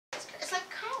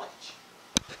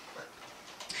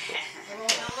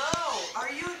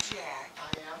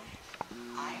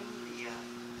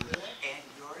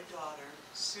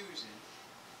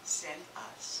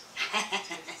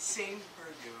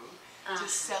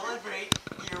celebrate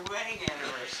your wedding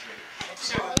anniversary.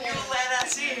 So if you let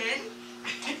us in.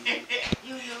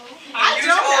 You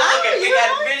know? Look at, we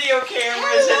got video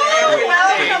cameras and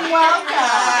everything. Welcome.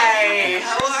 Hi,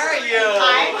 how are you?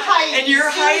 I'm Heidi. And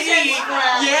you're Heidi.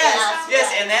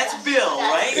 Yes, and that's Bill,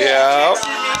 right? Yeah.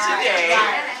 Today.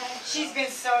 She's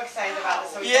been so excited about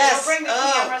this. So Yes. bring the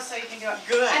camera so you can do it.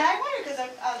 Good. And I wonder, because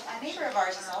a neighbor of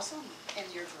ours is also in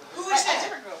your group. Who is that? A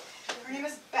different group. Her name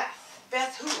is Beth.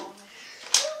 Beth who?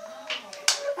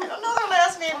 I don't know their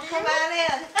last name. Come on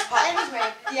in.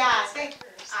 Anyway, yeah.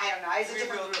 I don't know. It's a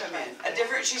different group. Come in.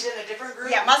 She's in a different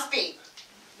group? Yeah, must be.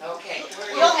 Okay.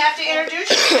 You'll have to introduce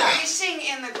yourself. We sing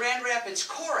in the Grand Rapids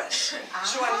chorus,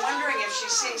 so I'm wondering if she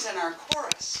sings in our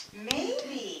chorus.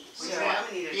 Maybe. So I'm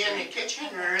gonna need a Be in the drink. kitchen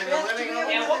or in the Beth, living do we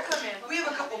room? have Yeah, we'll come in. We have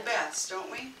a couple Beths,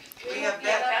 don't we? We have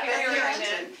Beth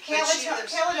Harrington.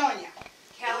 Caledonia.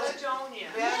 Caledonia.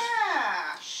 Beth.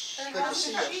 Yeah. Good to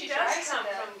see you. She does come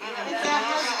from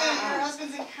Her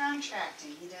husband's in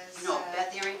contracting. He does. No,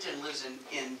 Beth Harrington lives in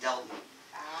Delton.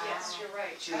 Yes, you're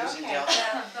right. She lives in Okay. Delton.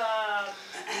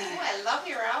 I love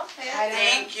your outfit.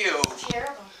 Thank you.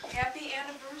 Terrible. Happy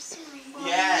anniversary.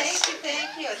 Yes. Thank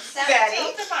you. It's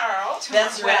Betty. tomorrow.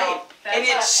 That's right. That's And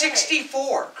it's awesome.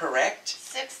 64, correct?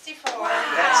 64.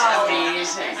 That's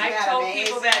amazing. Isn't I that told amazing?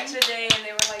 people that today and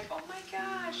they were like, oh my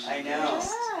gosh. I know.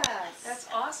 Yes. That's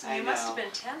awesome. I You must know. have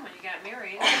been 10 when you got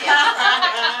married.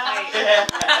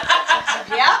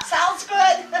 Yep, sounds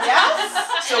good.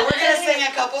 Yes. So we're gonna sing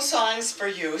a couple songs for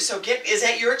you. So is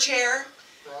that your chair?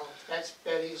 Well, that's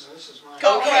Betty's and this is mine.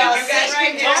 Okay, well, you guys sit can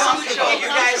right get down. comfortable. You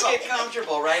guys get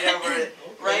comfortable right over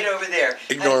there.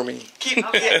 Ignore me.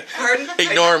 Pardon?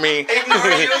 Ignore me.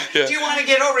 Ignore you. Yeah. Do you want to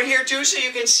get over here too so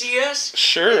you can see us?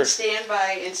 Sure. And stand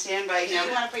by him.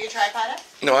 You want to put your tripod up?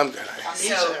 No, I'm good.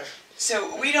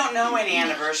 So we don't know any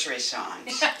anniversary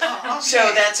songs. Oh,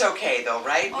 So that's okay though,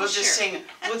 right? Oh, We'll just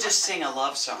sure. sing a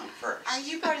love song first. Are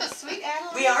you part of the Sweet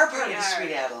Adeline? We are part of We the are.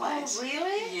 Sweet Adelines. Oh,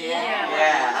 really? Yeah.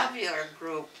 I love your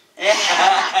group. Do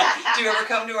you ever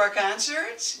come to our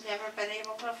concerts? Never been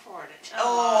able to afford it.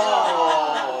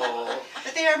 Oh.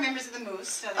 But they are members of the Moose,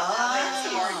 so they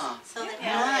Ah. so they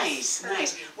Nice,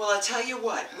 nice. Well, I'll tell you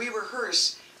what, we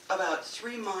rehearse about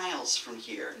 3 miles from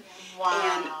here.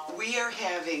 Wow. And we are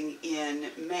having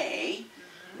in May,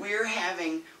 we're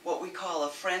having what we call a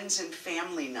friends and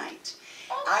family night.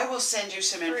 I will send you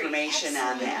some information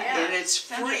on that, Yeah. and it's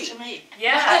Send free. it to me.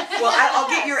 Yeah. Well, I'll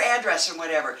get your address and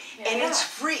whatever, and Yeah. it's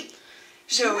free.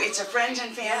 So it's a friends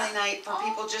and family night for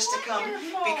people just to come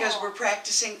because we're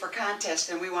practicing for contests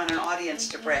and we want an audience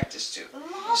to practice to.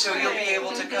 So you'll be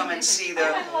able to come and see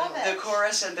the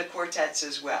chorus and the quartets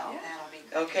as well. That'll be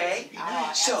great. Okay?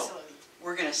 Oh, So absolutely.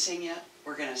 we're gonna sing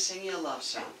you a love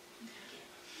song.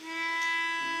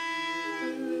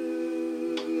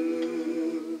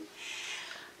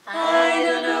 I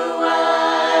don't know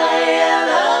why I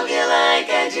love you like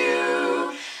I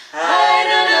do. I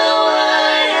don't know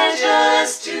why I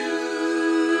just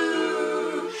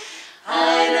do.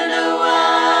 I don't know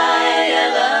why I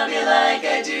love you like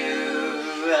I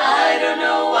do. I don't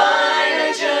know why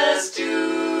I just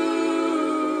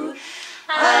do.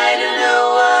 I don't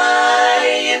know why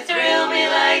you thrill me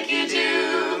like you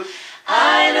do.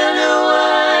 I don't know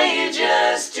why you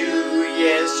just do.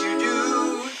 Yes, you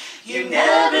do. You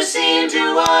never seem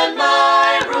to want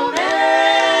my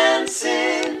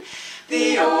romancing.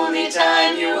 The only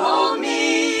time you hold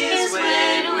me is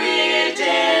when we're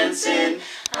dancing.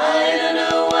 I don't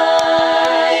know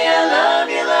why I love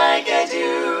you like I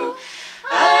do.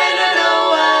 I don't know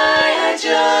why I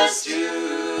just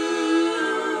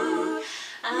do.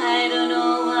 I don't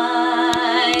know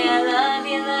why I love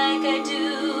you like I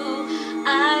do.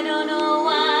 I don't know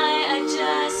why I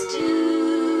just do.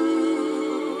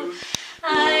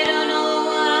 I don't know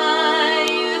why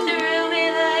you thrill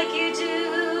me like you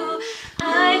do.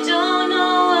 I don't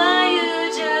know why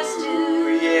you just do.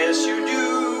 Yes, you do.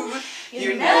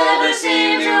 You never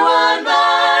seem to want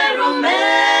my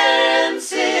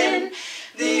romancing.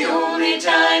 The only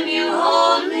time you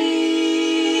hold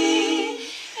me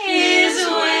is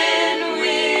when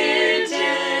we're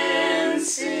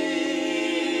dancing.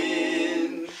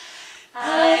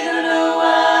 I don't know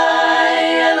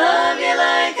why I love you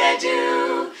like I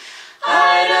do.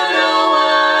 I don't know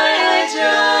why I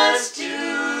just do.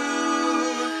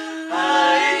 I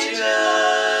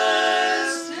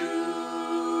just do.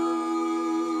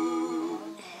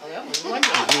 Oh, that was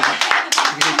wonderful.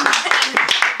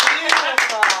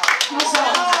 Beautiful. So- I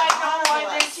know why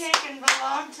they take and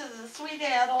belong to the Sweet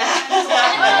Adeline.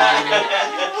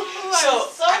 So,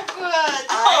 so good.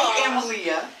 I am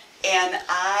Leah, and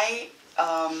I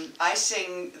I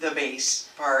sing the bass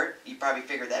part. You probably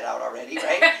figured that out already,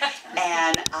 right?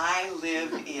 And I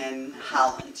live in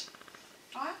Holland.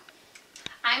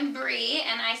 I'm Bree,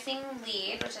 and I sing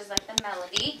lead, which is like the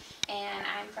melody, and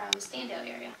I'm from Standale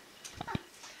area.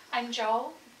 I'm Jo.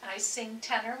 I sing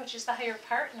tenor, which is the higher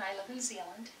part, and I live in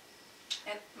Zealand.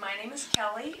 And my name is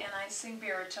Kelly, and I sing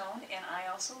baritone, and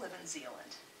I also live in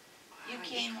Zealand. You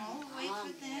came all the way for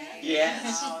that?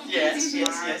 Yes,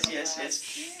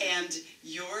 yes. And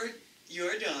your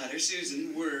daughter,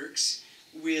 Susan, works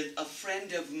with a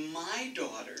friend of my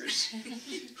daughter's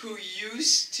who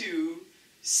used to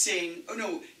sing, oh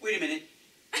no, wait a minute.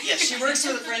 Yes, she works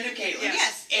with a friend of Caitlin's.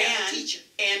 Yes, and a teacher.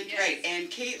 And right, and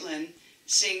Caitlin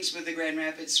sings with the Grand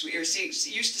Rapids Sweet, or used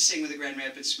to sing with the Grand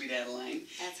Rapids Sweet Adeline.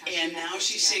 That's how And she now got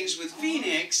she it sings with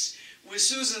Phoenix with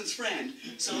Susan's friend.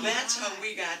 So that's how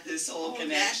we got this whole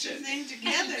connection. That's the thing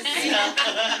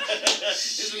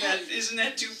together. Isn't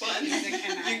that too fun?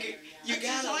 You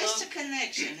gotta It's always love. a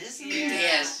connection, isn't it?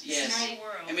 Yes, It's yes. my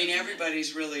world. I mean,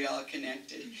 everybody's really all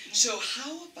connected. So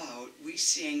how about we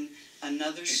sing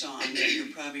another song that you're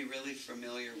probably really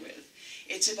familiar with?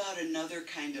 It's about another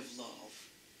kind of love.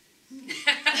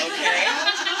 Okay?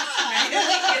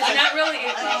 It's not really a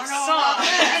love song.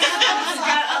 It's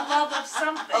got a love of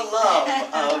something. A love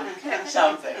of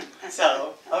something.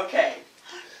 So, okay.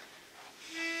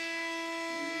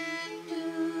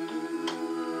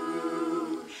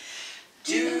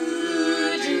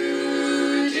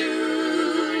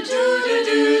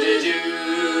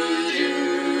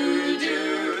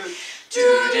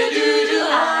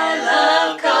 I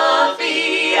love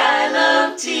coffee, I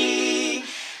love tea,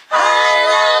 I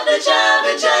love the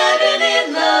Java Jive and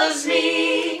it loves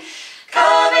me.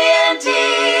 Coffee and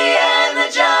tea and the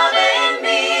Java and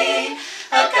me.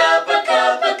 A cup,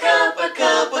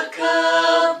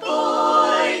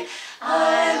 boy.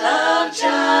 I love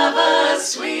Java,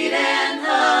 sweet and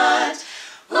hot.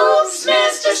 Oops,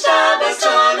 Mr. Starbucks,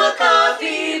 I'm a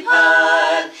coffee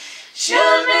pot. Shoot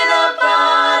me the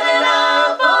pot and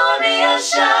I'll pour me a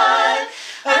shot.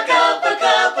 A cup,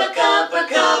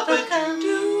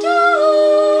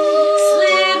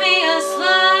 Slip me a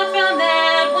slug from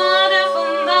that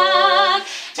wonderful mug,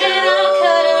 and I'll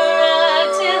cut a rug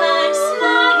till I'm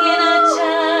snug in a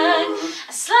jug.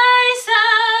 A slice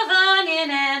of onion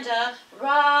and a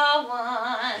raw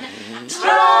one.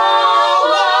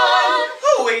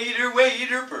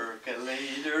 Waiter,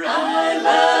 percolator. I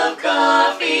love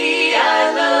coffee,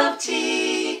 I love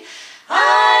tea.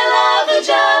 I love the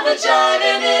Java Jive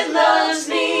and it loves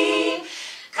me.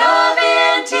 Coffee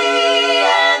and tea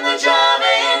and the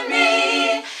Java and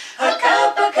me. A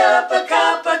cup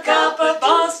of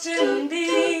Boston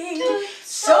bean.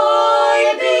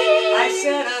 Soybean. I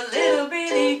said a little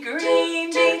bitty green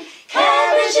bean.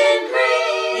 Cabbage and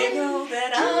green. You know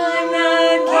that I'm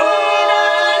not keen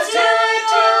on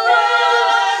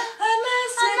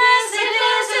unless it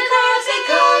is a coffee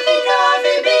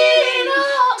bean.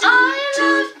 I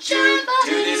love Java,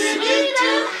 sweet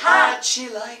and Hot, she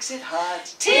likes it hot.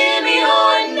 Timmy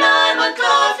Horton, I'm a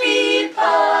coffee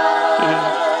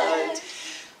pot.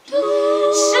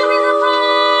 Show me the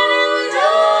pot and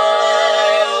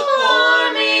I'll pour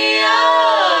me a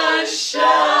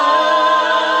shot.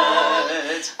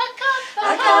 A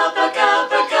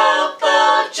cup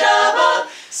of Java.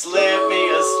 Slip me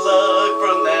a slug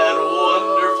from that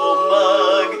wonderful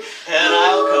mug, and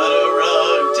I'll cut a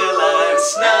rug till I'm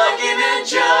snug in a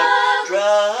jug.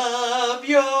 Drop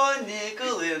your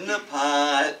nickel in the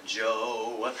pot,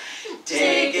 Joe.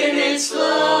 Taking it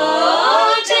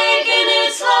slow, taking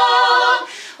it slow.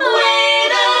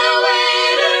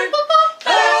 Waiter,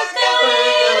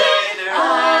 percolator.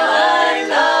 I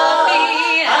love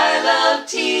coffee, I love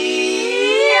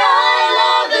tea. I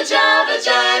love the Java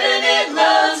Jive and it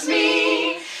loves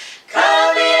me.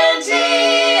 Coffee and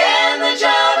tea and the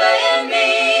Java and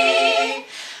me.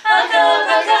 A cup,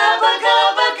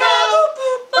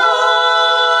 boy.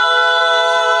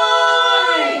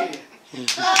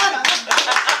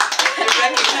 You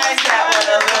recognize that one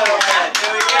a little bit, do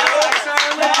you?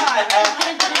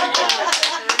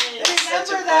 It's such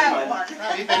a fun one.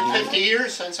 Probably been 50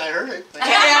 years since I heard it. But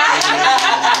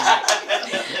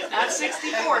Not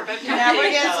 64, but Never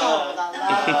gets old.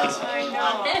 I love it. I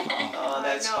know. Oh,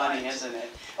 that's funny, isn't it?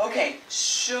 Okay,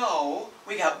 so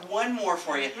we got one more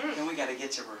for you, then we got to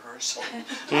get to rehearsal.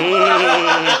 well,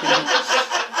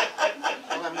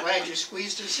 I'm glad you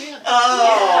squeezed us in.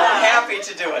 Oh, happy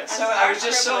to do it. So That's I our was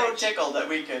just so privilege. tickled that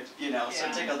we could,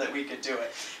 so tickled that we could do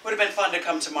it. Would have been fun to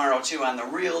come tomorrow too on the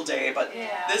real day, but Yeah.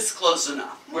 this is close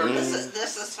enough. We're This is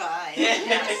fine.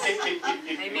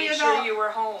 They made You sure know- you were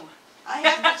home. I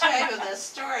have to tell you this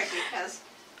story because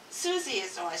Susie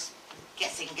is always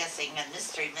guessing, and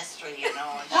mystery, you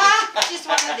know. And she's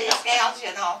one of these gals,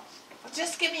 you know. Well,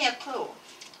 just give me a clue.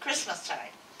 Christmas time.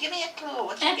 Give me a clue.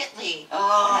 What you get me? And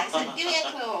I said, give me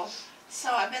a clue. So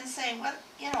I've been saying, what,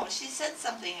 you know, she said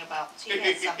something about she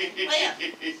had something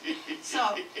planned. So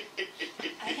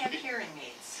I have hearing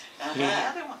aids. The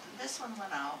other one, this one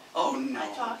went out. Oh no.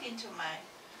 I talking to my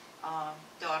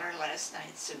daughter last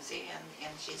night, Susie,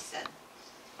 and she said,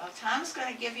 well, Tom's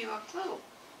going to give you a clue.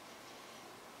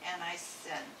 And I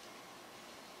said,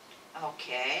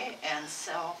 okay. And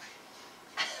so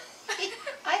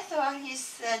I thought he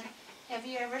said, have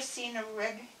you ever seen a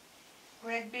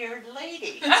red-beard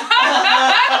lady? And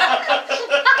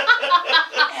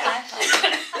I thought,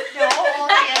 no,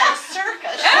 only at a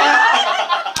circus.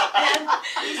 And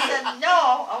he said,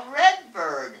 no, a red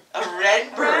bird. A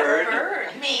red bird?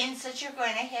 Means that you're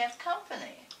going to have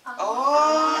company.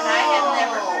 Oh. And I had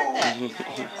never heard that.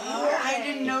 Oh, I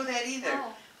didn't know that either.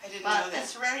 I didn't know But that.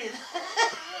 it's ready.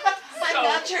 I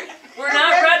got your... We're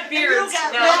not red beards.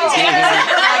 got No. red hair.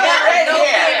 I got red No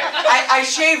hair. I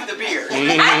shaved the beard. So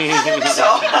You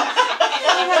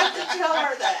have to tell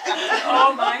her that.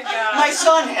 Oh my God. my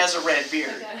son has a red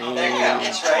beard. That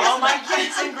counts, All right? my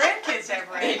kids and grandkids have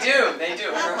They red.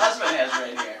 do. Her husband has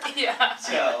red hair. Yeah.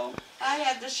 So I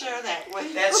had to share that with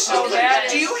you. that's so Oh, good. that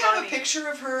Do is you have a funny. picture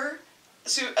of her,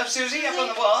 of Susie, up on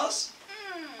the walls?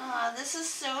 This is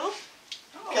Sue.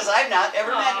 Because I've not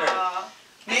ever met her.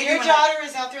 And Maybe your when daughter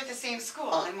is out there at the same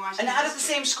school in Washington. Not at the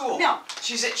same school. No.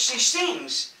 She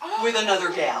sings with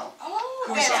another gal. Oh,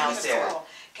 Who's that's out the there. school.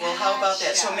 Well, how about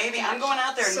that? So Gotcha. maybe I'm going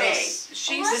out there in May.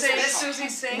 She that's sings. nice. Susie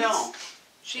sings. No,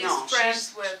 She's no,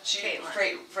 friends with she's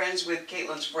Caitlin. friends with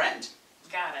Caitlin's friend.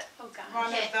 Got it. Oh, God.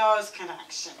 One of those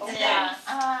connections. Yeah.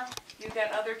 Yeah. You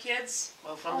got other kids?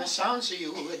 Well, from the sounds of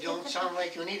you, it don't sound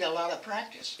like you need a lot of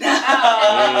practice.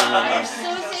 There's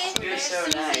Susie, You're there's so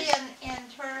Susie nice.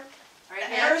 and her Right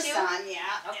And here? her son,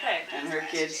 yeah. Okay. And her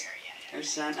kids, her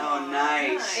son. Oh,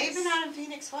 nice. They've been out in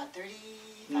Phoenix, what, 35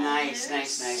 Nice,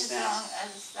 years? nice.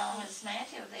 as long as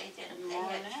Matthew, they had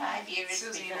 5 years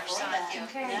Susie and her before son. that.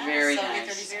 Okay. Yeah, Very so nice.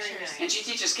 36 Very years. nice. And she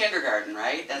teaches kindergarten,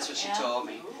 right? That's what she Yeah. told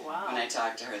me Ooh, when wow. I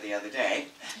talked to her the other day.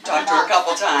 Talked to her a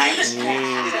couple times. You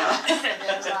know.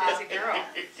 That's a busy girl.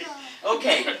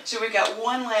 Okay, so we got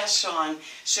one last song.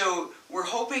 So we're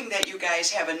hoping that you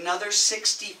guys have another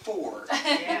 64. Yeah. I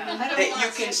don't That want you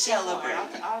can 60 more.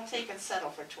 celebrate. I'll take and settle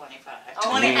for 25.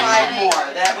 25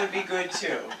 more, that would be good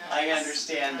too. I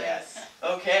understand that.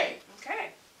 Okay.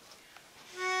 Okay.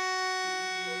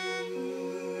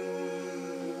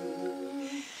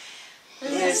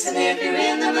 Listen if you're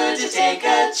in the mood to take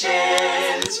a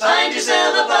chance. Find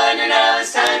yourself a partner, now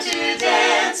it's time to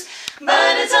dance.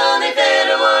 But it's only fair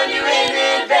to warn you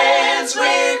in advance.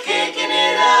 We're kicking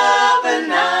it up a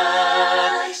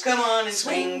notch. Come on and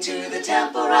swing to the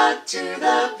tempo, rock to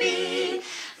the beat.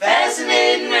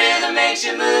 Fascinating rhythm makes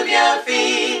you move your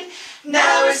feet.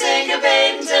 Now we're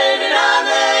syncopating, turning on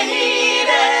the heat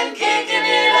and kicking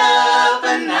it up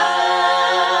a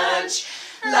notch.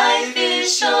 Life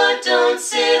is short, don't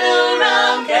sit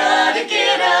around, gotta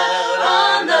get out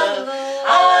on the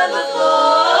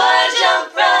floor.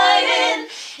 Jump right in,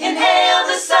 inhale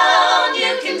the sound,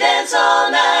 you can dance all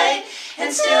night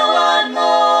and still want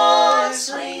more.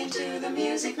 Swaying to the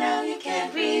music, now you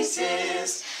can't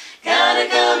resist. Gotta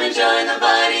come and join the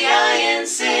party, I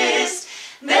insist.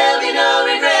 There'll be no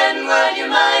regretting what you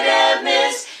might have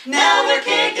missed. Now we're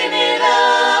kicking it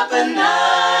up a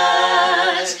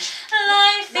notch.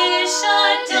 Life is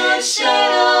short, don't sit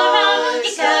around.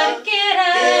 You gotta get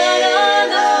out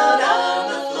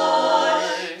on the floor.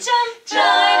 Jump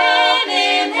right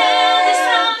in, inhale the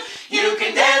sound. You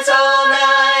can dance all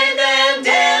night, then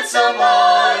dance some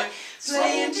more.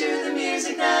 Swaying to the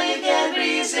music, now you can't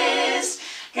resist.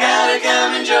 Gotta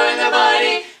come and join the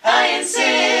party, I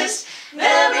insist.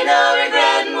 There'll be no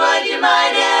regretting what you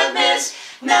might have missed.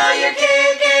 Now you're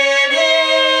kicking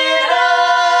it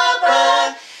up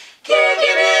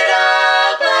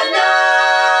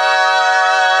a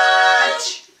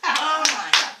notch. Oh my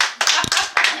God.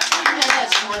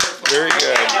 That's wonderful. Very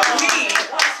good. Now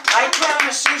I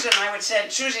promised Susan I would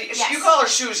send, Susie, you call her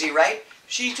Susie, right?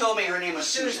 She told me her name was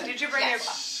Susan. Did you bring your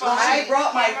Well, I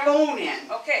brought my phone in.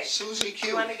 Okay. Susie You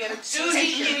Q. want to get a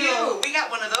Susie Q. We got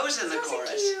one of those in the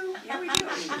chorus. Yeah, we do.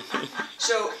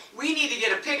 So we need to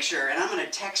get a picture, and I'm going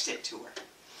to text it to her.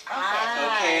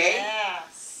 Okay.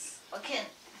 Yes. Okay.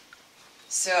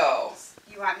 So,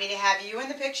 You want me to have you in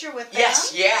the picture with them?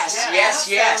 yes, Absolutely.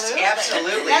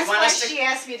 absolutely. That's You want why us to? she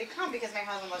asked me to come, because my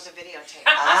husband loves a videotape.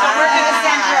 Ah. So we're going to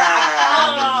send her a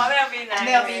Oh, that'd be nice. And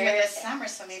they'll be here this summer,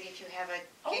 so maybe if you have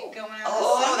a gig going on this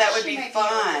Oh, summer, that would she be might able to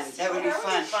fun. see That would be her.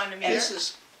 fun. Fun to meet And her. This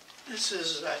is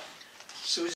Susie.